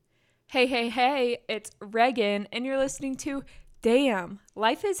Hey, hey, hey, it's Rhegan, and you're listening to Damn,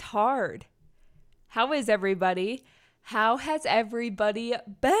 Life is Hard. How is everybody? How has everybody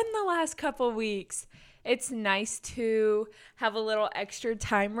been the last couple weeks? It's nice to have a little extra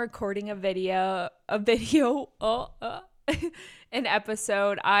time recording an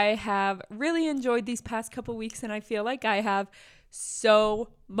episode. I have really enjoyed these past couple weeks, and I feel like I have so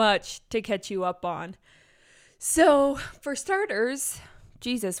much to catch you up on. So, for starters,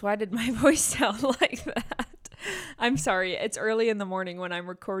 Jesus, why did my voice sound like that? I'm sorry. It's early in the morning when I'm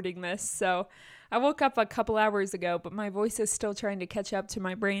recording this. So, I woke up a couple hours ago, but my voice is still trying to catch up to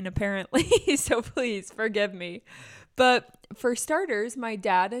my brain, apparently. So, please forgive me. But for starters, my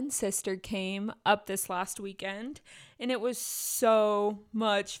dad and sister came up this last weekend, and it was so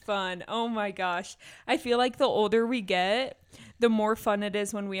much fun. Oh my gosh. I feel like the older we get, the more fun it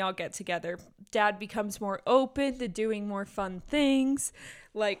is when we all get together. Dad becomes more open to doing more fun things.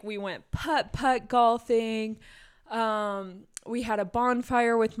 Like we went putt-putt golfing. We had a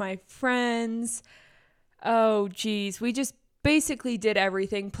bonfire with my friends. Oh, geez. We just basically did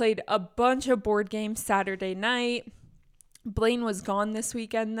everything. Played a bunch of board games Saturday night. Blaine was gone this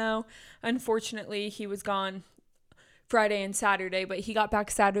weekend, though. Unfortunately, he was gone Friday and Saturday, but he got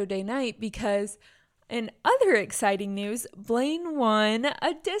back Saturday night because, in other exciting news, Blaine won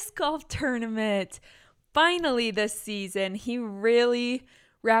a disc golf tournament. Finally this season, he really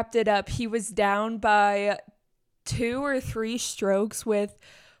wrapped it up. He was down by 2 or 3 strokes with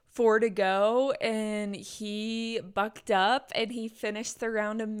 4 to go, and he bucked up and he finished the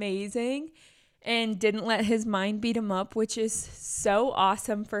round amazing and didn't let his mind beat him up, which is so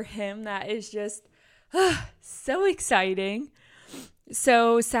awesome for him. That is just so exciting.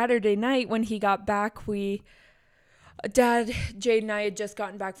 So Saturday night when he got back, Dad, Jade, and I had just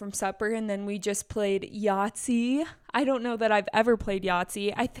gotten back from supper, and then we just played Yahtzee. I don't know that I've ever played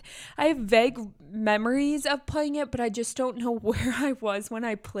Yahtzee. I have vague memories of playing it, but I just don't know where I was when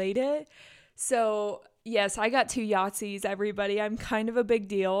I played it. So, yes, I got 2 Yahtzees, everybody. I'm kind of a big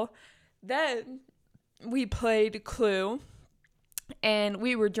deal. Then we played Clue, and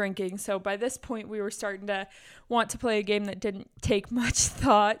we were drinking. So by this point, we were starting to want to play a game that didn't take much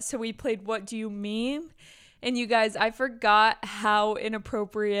thought. So we played What Do You Meme? And you guys, I forgot how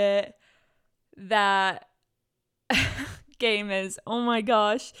inappropriate that game is. Oh my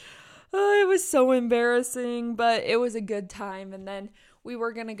gosh. Oh, it was so embarrassing, but it was a good time. And then we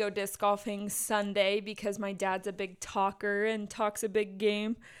were going to go disc golfing Sunday because my dad's a big talker and talks a big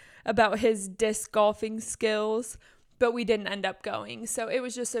game about his disc golfing skills, but we didn't end up going. So it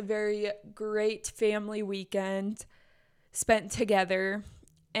was just a very great family weekend spent together.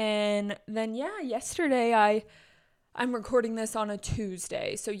 And then, yesterday I'm recording this on a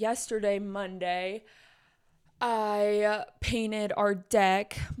Tuesday. So yesterday, Monday, I painted our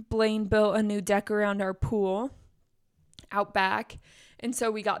deck. Blaine built a new deck around our pool out back. And so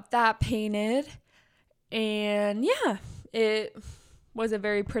we got that painted. And it was a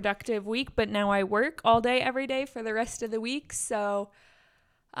very productive week. But now I work all day, every day for the rest of the week. So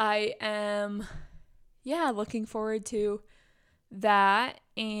I am, looking forward to that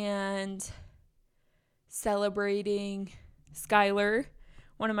and celebrating Skylar,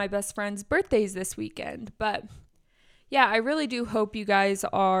 one of my best friend's birthdays this weekend. But I really do hope you guys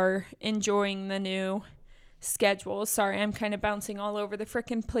are enjoying the new schedule. Sorry, I'm kind of bouncing all over the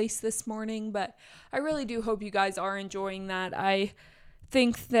frickin' place this morning, but I really do hope you guys are enjoying that. I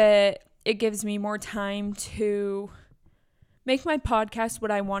think that it gives me more time to make my podcast what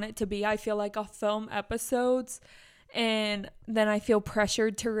I want it to be. I feel like I'll film episodes and then I feel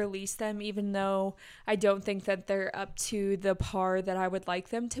pressured to release them, even though I don't think that they're up to the par that I would like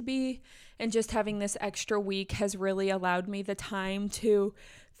them to be. And just having this extra week has really allowed me the time to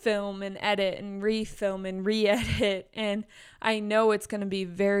film and edit and refilm and re-edit. And I know it's going to be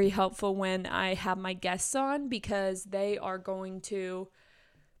very helpful when I have my guests on because they are going to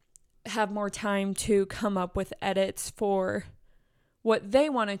have more time to come up with edits for what they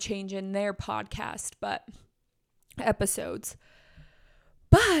want to change in their podcast. But episodes.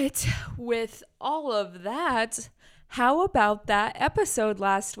 But with all of that, how about that episode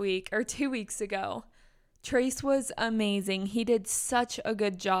last week or 2 weeks ago? Trace was amazing. He did such a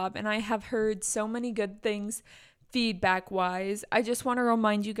good job, and I have heard so many good things feedback wise. I just want to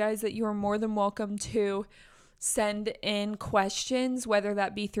remind you guys that you are more than welcome to send in questions, whether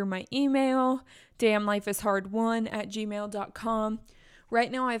that be through my email, damnlifeishard1@gmail.com.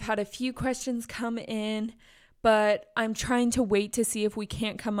 Right now I've had a few questions come in, but I'm trying to wait to see if we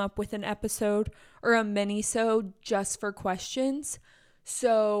can't come up with an episode or a mini-sode just for questions.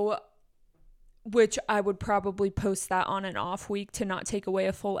 So which I would probably post that on an off week to not take away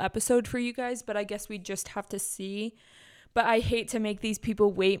a full episode for you guys, but I guess we just have to see. But I hate to make these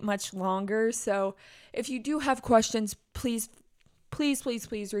people wait much longer. So if you do have questions, please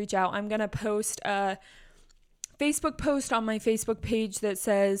reach out. I'm going to post a Facebook post on my Facebook page that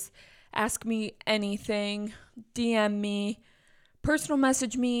says, ask me anything, DM me, personal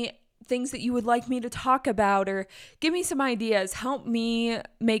message me, things that you would like me to talk about, or give me some ideas. Help me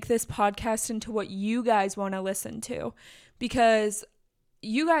make this podcast into what you guys want to listen to, because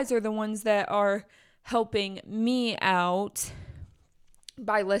you guys are the ones that are helping me out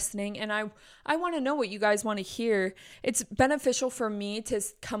by listening, and I want to know what you guys want to hear. It's beneficial for me to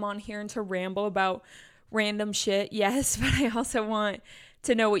come on here and to ramble about random shit, yes, but I also want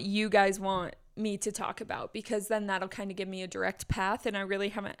to know what you guys want me to talk about, because then that'll kind of give me a direct path. And I really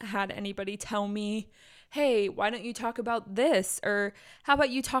haven't had anybody tell me, hey, why don't you talk about this, or how about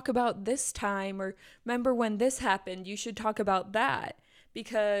you talk about this time, or remember when this happened, you should talk about that,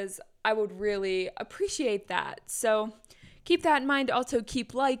 because I would really appreciate that. So keep that in mind. Also,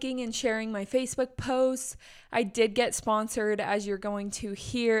 keep liking and sharing my Facebook posts. I did get sponsored, as you're going to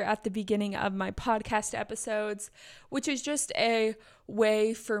hear at the beginning of my podcast episodes, which is just a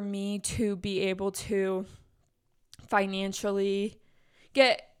way for me to be able to financially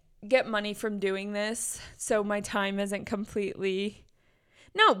get money from doing this, so my time isn't completely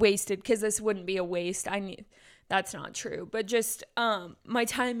not wasted, because this wouldn't be a waste. That's not true, but just my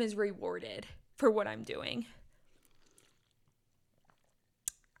time is rewarded for what I'm doing.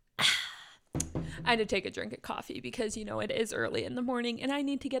 I had to take a drink of coffee because, it is early in the morning and I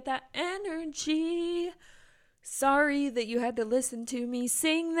need to get that energy. Sorry that you had to listen to me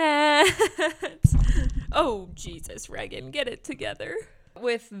sing that. Oh, Jesus, Rhegan, get it together.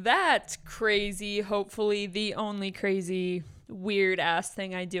 With that crazy, hopefully the only crazy, weird-ass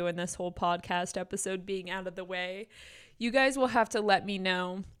thing I do in this whole podcast episode being out of the way, you guys will have to let me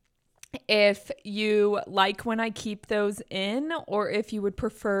know if you like when I keep those in, or if you would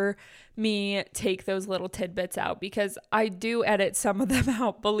prefer me take those little tidbits out, because I do edit some of them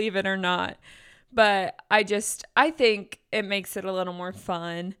out, believe it or not. But I think it makes it a little more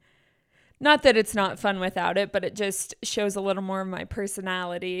fun. Not that it's not fun without it, but it just shows a little more of my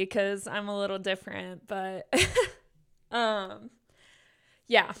personality, because I'm a little different. But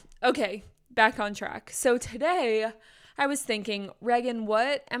yeah, okay, back on track. So today I was thinking, Rhegan,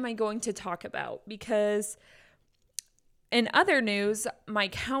 what am I going to talk about? Because in other news, my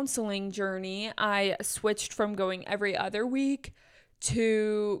counseling journey, I switched from going every other week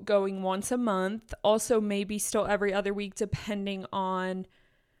to going once a month. Also, maybe still every other week, depending on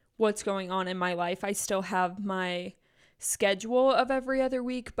what's going on in my life. I still have my schedule of every other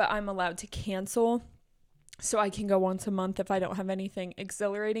week, but I'm allowed to cancel. So I can go once a month if I don't have anything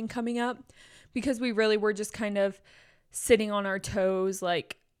exhilarating coming up, because we really were just kind of sitting on our toes.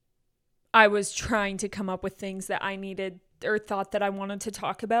 Like, I was trying to come up with things that I needed or thought that I wanted to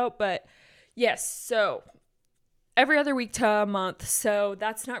talk about. But yes, so every other week to a month. So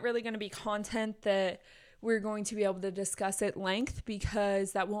that's not really going to be content that we're going to be able to discuss at length,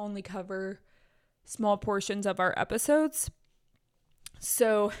 because that will only cover small portions of our episodes.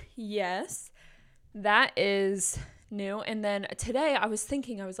 So yes, that is new. And then today I was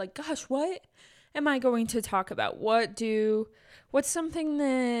like, gosh, what am I going to talk about? What's something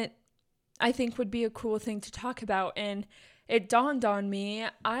that I think would be a cool thing to talk about? And it dawned on me,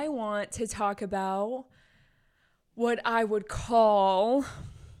 I want to talk about what I would call,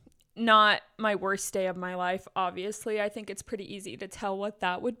 not my worst day of my life, obviously. I think it's pretty easy to tell what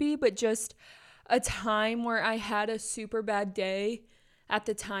that would be, but just a time where I had a super bad day. At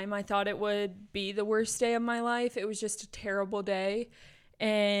the time, I thought it would be the worst day of my life. It was just a terrible day.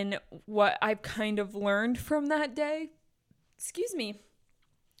 And what I've kind of learned from that day,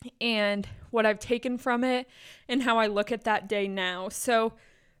 and what I've taken from it, and how I look at that day now. So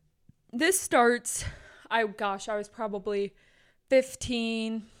this starts, I was probably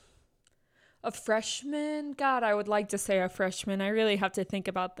 15, a freshman. God, I would like to say a freshman. I really have to think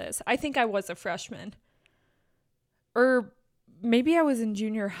about this. I think I was a freshman. Or maybe I was in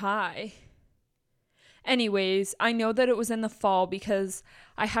junior high. Anyways, I know that it was in the fall because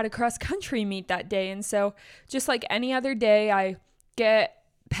I had a cross country meet that day. And so just like any other day, I get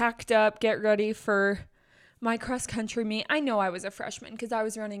packed up, get ready for my cross country meet. I know I was a freshman because I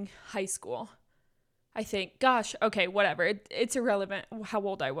was running high school, I think. Gosh, okay, whatever. It's irrelevant how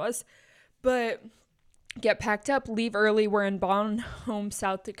old I was. But get packed up, leave early. We're in Bon Home,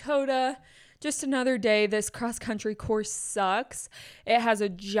 South Dakota. Just another day. This cross-country course sucks. It has a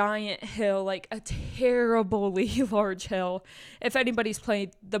giant hill, like a terribly large hill. If anybody's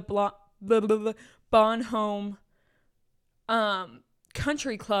played the Bonhome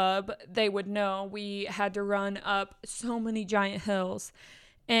country club, they would know we had to run up so many giant hills.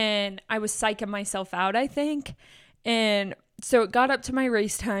 And I was psyching myself out, I think. And so it got up to my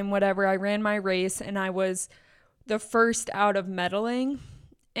race time, whatever. I ran my race and I was the first out of medaling.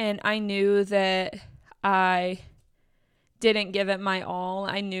 And I knew that I didn't give it my all.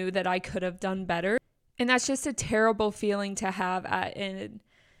 I knew that I could have done better. And that's just a terrible feeling to have at an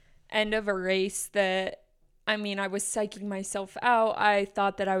end of a race that, I mean, I was psyching myself out. I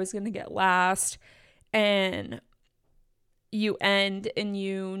thought that I was going to get last. And you end and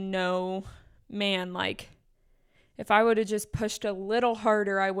you know, man, like, if I would have just pushed a little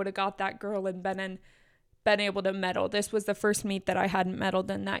harder, I would have got that girl and been able to medal. This was the first meet that I hadn't medaled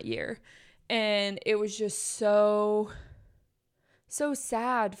in that year. And it was just so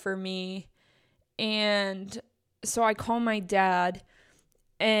sad for me. And so I called my dad,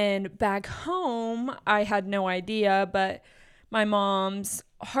 and back home, I had no idea, but my mom's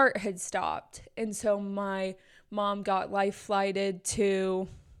heart had stopped. And so my mom got life flighted to,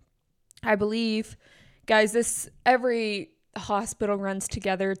 I believe, guys, every hospital runs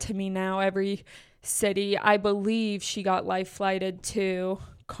together to me now, every city. I believe she got life flighted to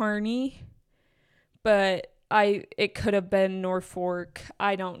Kearney, but it could have been Norfolk.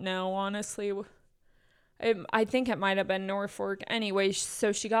 I don't know, honestly. I think it might have been Norfolk. Anyway,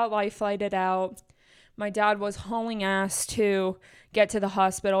 so she got life flighted out. My dad was hauling ass to get to the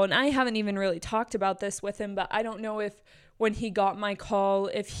hospital, and I haven't even really talked about this with him, but I don't know if when he got my call,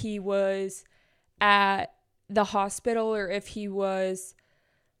 if he was at the hospital or if he was,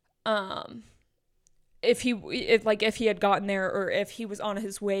 if he had gotten there or if he was on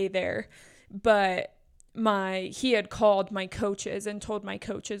his way there. But he had called my coaches and told my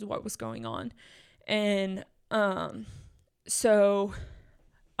coaches what was going on. And so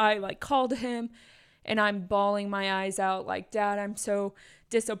I called him, and I'm bawling my eyes out like, Dad, I'm so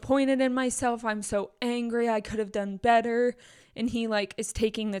disappointed in myself. I'm so angry. I could have done better. And he is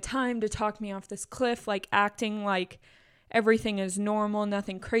taking the time to talk me off this cliff, acting like everything is normal,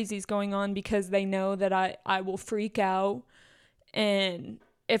 nothing crazy is going on, because they know that I will freak out. And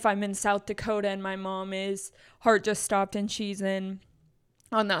if I'm in South Dakota and my mom's heart just stopped and she's on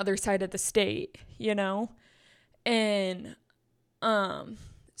the other side of the state, and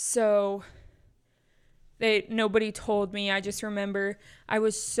so nobody told me. I just remember I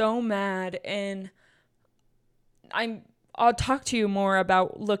was so mad, and I'll talk to you more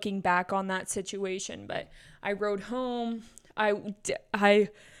about looking back on that situation, but I rode home. I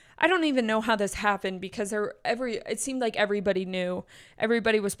don't even know how this happened, because it seemed like everybody knew.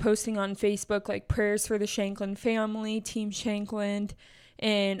 Everybody was posting on Facebook prayers for the Shanklin family, Team Shanklin.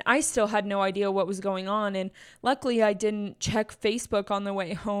 And I still had no idea what was going on. And luckily, I didn't check Facebook on the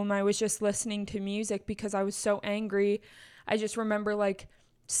way home. I was just listening to music because I was so angry. I just remember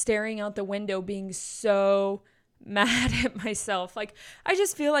staring out the window, being so mad at myself. I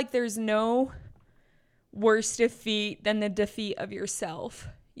just feel like there's no worse defeat than the defeat of yourself.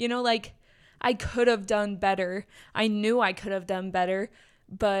 I could have done better. I knew I could have done better,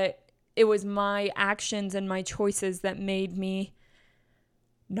 but it was my actions and my choices that made me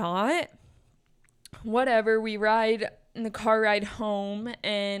not. Whatever, we ride in the car ride home,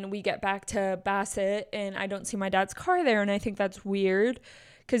 and we get back to Bassett, and I don't see my dad's car there, and I think that's weird,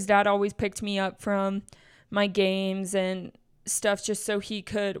 because Dad always picked me up from my games and stuff just so we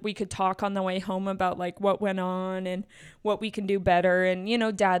could talk on the way home about what went on and what we can do better,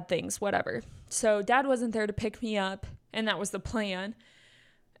 and dad things, whatever. So Dad wasn't there to pick me up, and that was the plan.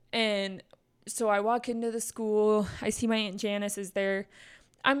 And so I walk into the school, I see my Aunt Janice is there.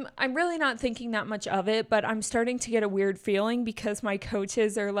 I'm really not thinking that much of it, but I'm starting to get a weird feeling because my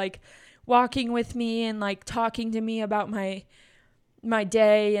coaches are walking with me and talking to me about my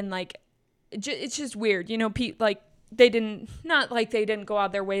day, and it's just weird, they didn't go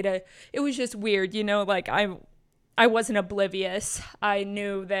out their way to, it was just weird, I wasn't oblivious. I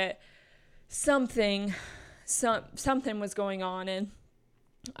knew that something was going on, and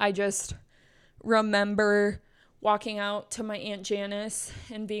I just remember walking out to my Aunt Janice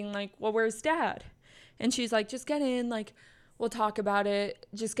and being like, well, where's Dad? And she's like, just get in, we'll talk about it,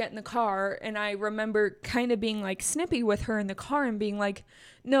 just get in the car. And I remember kind of being snippy with her in the car and being like,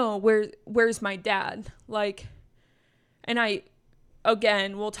 no, where's my dad? And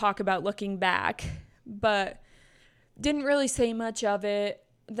again, we'll talk about looking back, but didn't really say much of it.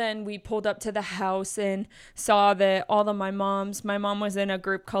 Then we pulled up to the house and saw that all of my mom was in a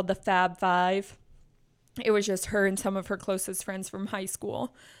group called the Fab Five. It was just her and some of her closest friends from high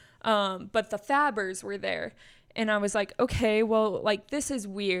school. But the Fabbers were there. And I was like, okay, well, like, this is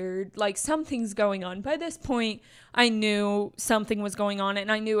weird. Like, something's going on. By this point, I knew something was going on,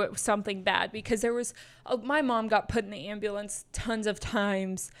 and I knew it was something bad because my mom got put in the ambulance tons of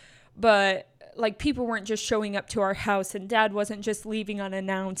times, but like, people weren't just showing up to our house, and Dad wasn't just leaving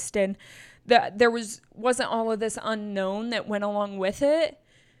unannounced, and there wasn't all of this unknown that went along with it.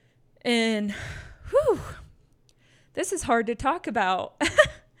 And whew, this is hard to talk about.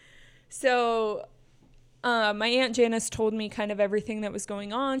 So my Aunt Janice told me kind of everything that was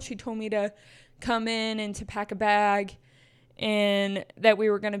going on. She told me to come in and to pack a bag and that we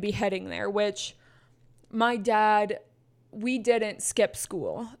were going to be heading there, which my dad, we didn't skip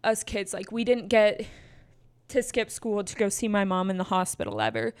school, us kids. Like, we didn't get to skip school to go see my mom in the hospital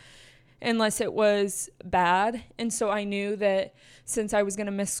ever, unless it was bad. And so I knew that since I was going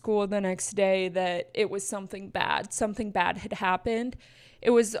to miss school the next day, that it was something bad had happened. It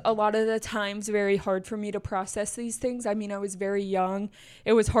was a lot of the times very hard for me to process these things. I mean, I was very young.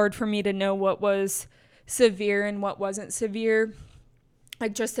 It was hard for me to know what was severe and what wasn't severe.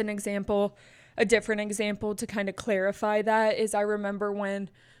 Like, just an example, a different example to kind of clarify that is, I remember when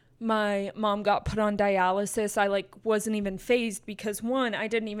my mom got put on dialysis, I wasn't even fazed because, one, I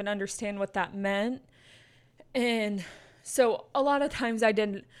didn't even understand what that meant. And so a lot of times I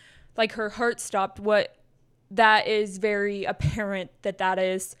didn't, her heart stopped. What that is very apparent that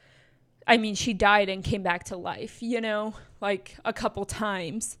is, I mean, she died and came back to life, a couple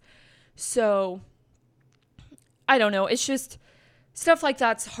times. So I don't know. It's just stuff like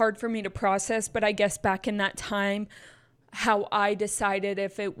that's hard for me to process. But I guess back in that time, how I decided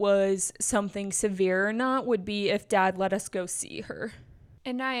if it was something severe or not would be if Dad let us go see her.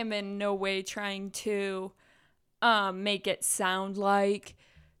 And I am in no way trying to make it sound like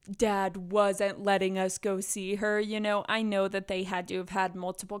Dad wasn't letting us go see her. I know that they had to have had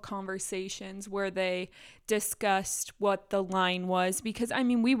multiple conversations where they discussed what the line was, because I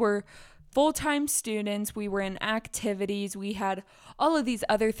mean, we were full-time students, we were in activities, we had all of these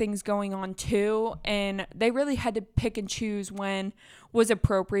other things going on too, and they really had to pick and choose when was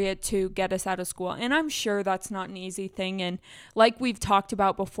appropriate to get us out of school. And I'm sure that's not an easy thing, and like we've talked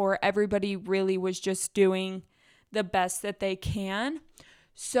about before, everybody really was just doing the best that they can.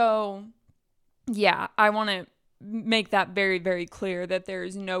 So yeah, I want to make that very, very clear that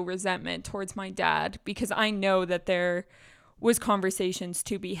there's no resentment towards my dad, because I know that there was conversations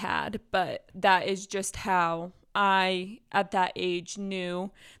to be had, but that is just how I, at that age, knew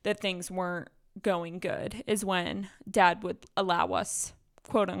that things weren't going good, is when Dad would allow us,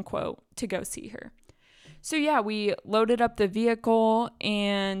 quote unquote, to go see her. So yeah, we loaded up the vehicle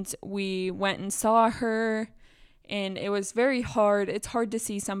and we went and saw her. And it was very hard. It's hard to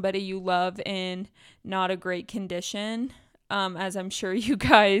see somebody you love in not a great condition, as I'm sure you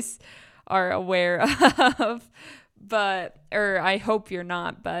guys are aware of. Or I hope you're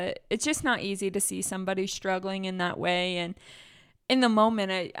not, but it's just not easy to see somebody struggling in that way. And in the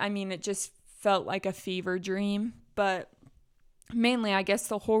moment, I mean, it just felt like a fever dream. But mainly, I guess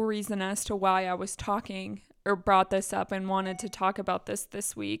the whole reason as to why I was talking or brought this up and wanted to talk about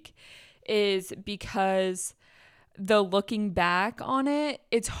this week is because the looking back on it,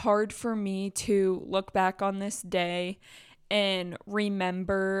 it's hard for me to look back on this day and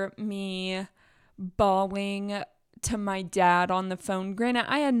remember me bawling to my dad on the phone. Granted,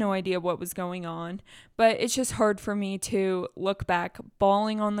 I had no idea what was going on, but it's just hard for me to look back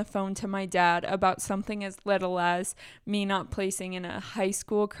bawling on the phone to my dad about something as little as me not placing in a high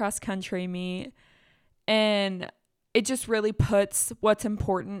school cross country meet. And it just really puts what's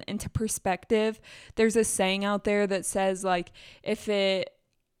important into perspective. There's a saying out there that says, if it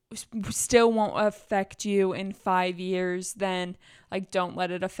still won't affect you in 5 years, then don't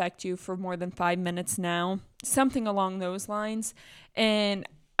let it affect you for more than 5 minutes now. Something along those lines. And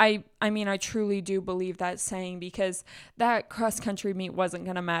I mean, I truly do believe that saying, because that cross-country meet wasn't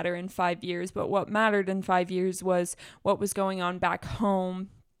going to matter in 5 years, but what mattered in 5 years was what was going on back home.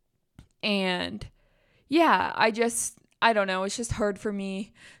 And yeah, I don't know. It's just hard for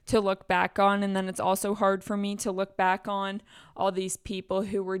me to look back on. And then it's also hard for me to look back on all these people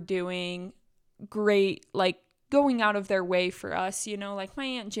who were doing great, going out of their way for us, like my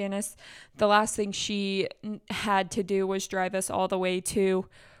Aunt Janice. The last thing she had to do was drive us all the way to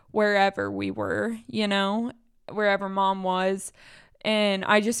wherever we were, wherever Mom was. And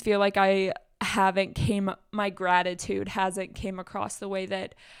I just feel like my gratitude hasn't came across the way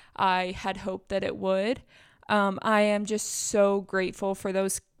that I had hoped that it would. I am just so grateful for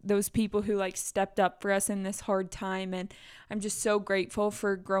those people who stepped up for us in this hard time. And I'm just so grateful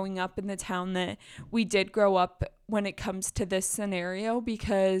for growing up in the town that we did grow up when it comes to this scenario,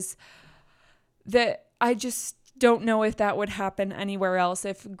 because I just don't know if that would happen anywhere else,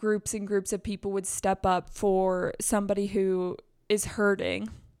 if groups and groups of people would step up for somebody who is hurting.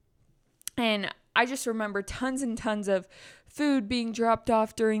 And I just remember tons and tons of food being dropped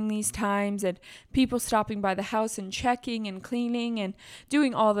off during these times, and people stopping by the house and checking and cleaning and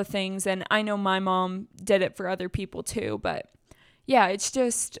doing all the things. And I know my mom did it for other people too, but yeah, it's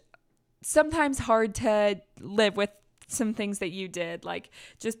just sometimes hard to live with some things that you did, like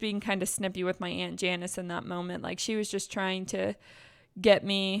just being kind of snippy with my Aunt Janice in that moment. Like, she was just trying to get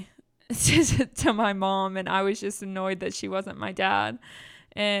me to my mom, and I was just annoyed that she wasn't my dad.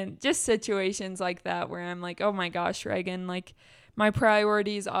 And just situations like that where I'm like, oh my gosh, Rhegan, like, my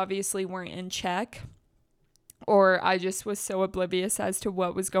priorities obviously weren't in check, or I just was so oblivious as to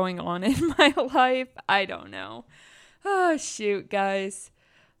what was going on in my life. I don't know. Oh, shoot, guys.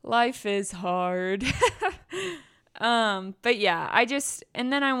 Life is hard. But yeah,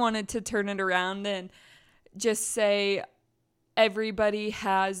 and then I wanted to turn it around and just say everybody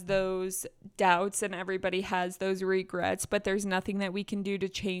has those doubts and everybody has those regrets, but there's nothing that we can do to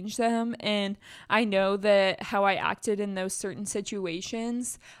change them. And I know that how I acted in those certain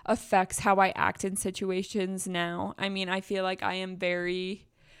situations affects how I act in situations now. I mean, I feel like I'm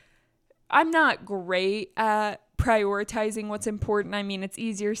not great at prioritizing what's important. I mean, it's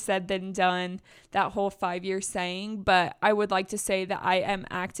easier said than done, that whole 5-year saying, but I would like to say that I am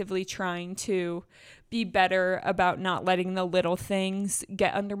actively trying to be better about not letting the little things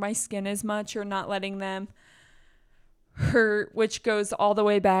get under my skin as much, or not letting them hurt, which goes all the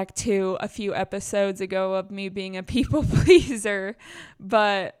way back to a few episodes ago of me being a people pleaser.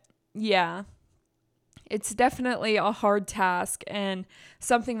 But yeah, it's definitely a hard task and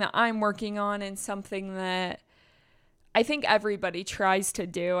something that I'm working on, and something that I think everybody tries to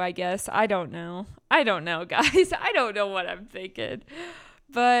do, I guess. I don't know, guys. I don't know what I'm thinking.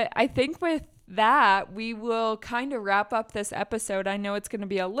 But I think with that, we will kind of wrap up this episode. I know it's going to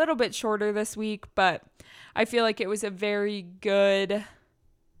be a little bit shorter this week, but I feel like it was a very good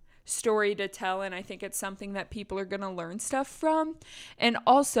story to tell, and I think it's something that people are going to learn stuff from. And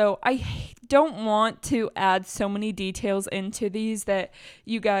also, I don't want to add so many details into these that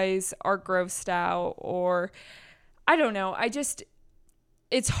you guys are grossed out, or I don't know.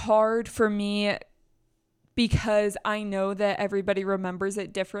 It's hard for me because I know that everybody remembers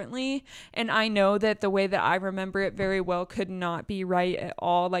it differently, and I know that the way that I remember it very well could not be right at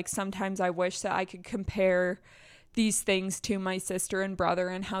all. Like, sometimes I wish that I could compare these things to my sister and brother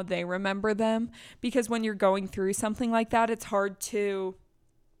and how they remember them, because when you're going through something like that, it's hard to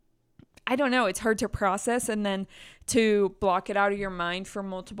process, and then to block it out of your mind for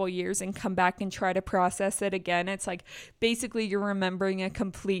multiple years and come back and try to process it again. It's like basically you're remembering a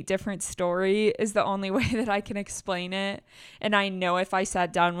complete different story is the only way that I can explain it. And I know if I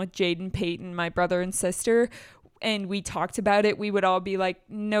sat down with Jade and Peyton, my brother and sister, and we talked about it, we would all be like,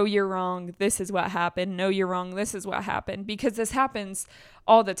 no, you're wrong. This is what happened. No, you're wrong. This is what happened. Because this happens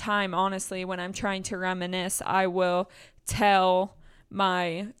all the time, honestly. When I'm trying to reminisce, I will tell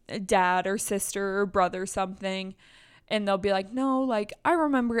my dad or sister or brother something, and they'll be like, no, like, I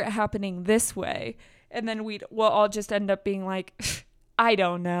remember it happening this way. And then we'll all just end up being like, I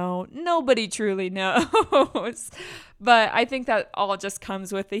don't know. Nobody truly knows. But I think that all just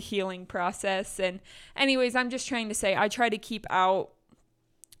comes with the healing process. And anyways, I'm just trying to say, I try to keep out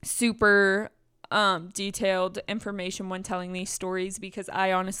super detailed information when telling these stories, because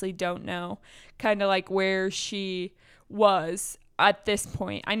I honestly don't know kind of like where she was at this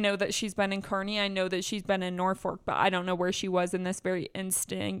point. I know that she's been in Kearney. I know that she's been in Norfolk, but I don't know where she was in this very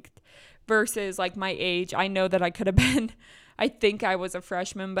instinct versus like my age. I know that I could have been, I think I was a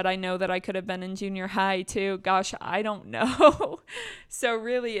freshman, but I know that I could have been in junior high too. Gosh, I don't know. So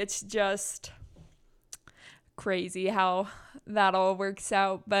really, it's just crazy how that all works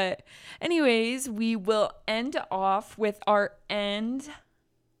out. But anyways, we will end off with our end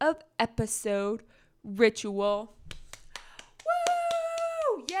of episode ritual.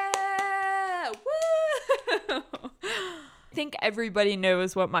 Woo! Yeah! Woo! I think everybody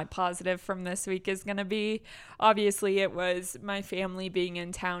knows what my positive from this week is going to be. Obviously, it was my family being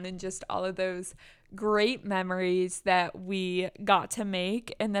in town and just all of those great memories that we got to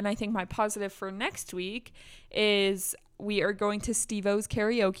make. And then I think my positive for next week is we are going to Steve-O's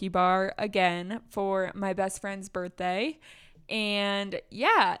karaoke bar again for my best friend's birthday. And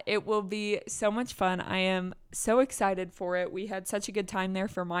yeah, it will be so much fun. I am so excited for it. We had such a good time there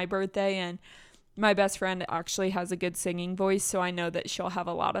for my birthday, and my best friend actually has a good singing voice, so I know that she'll have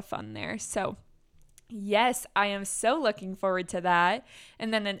a lot of fun there. So yes, I am so looking forward to that.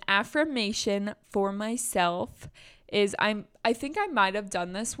 And then an affirmation for myself is I think I might have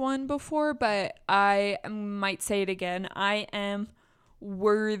done this one before, but I might say it again. I am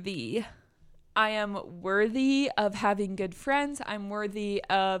worthy. I am worthy of having good friends. I'm worthy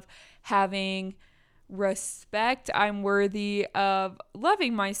of having respect. I'm worthy of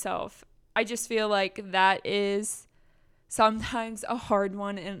loving myself. I just feel like that is sometimes a hard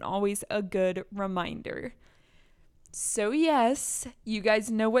one and always a good reminder. So, yes, you guys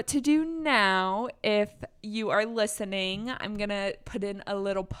know what to do now. If you are listening, I'm going to put in a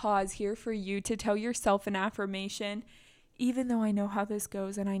little pause here for you to tell yourself an affirmation. Even though I know how this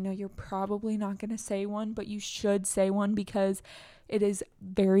goes and I know you're probably not going to say one, but you should say one because it is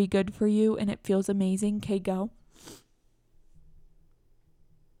very good for you and it feels amazing. Okay, go.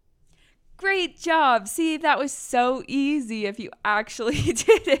 Great job. See, that was so easy if you actually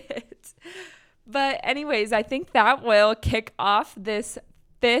did it. But anyways, I think that will kick off this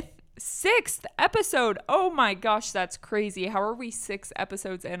sixth episode. Oh my gosh, that's crazy. How are we 6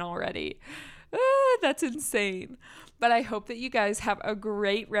 episodes in already? That's insane. But I hope that you guys have a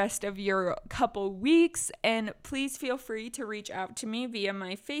great rest of your couple weeks. And please feel free to reach out to me via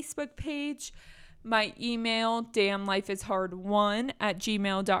my Facebook page, my email,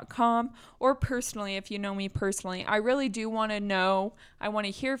 damnlifeishard1@gmail.com, or personally, if you know me personally. I really do want to know. I want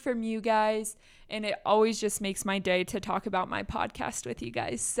to hear from you guys, and it always just makes my day to talk about my podcast with you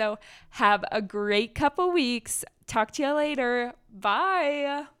guys. So have a great couple weeks. Talk to you later.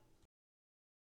 Bye.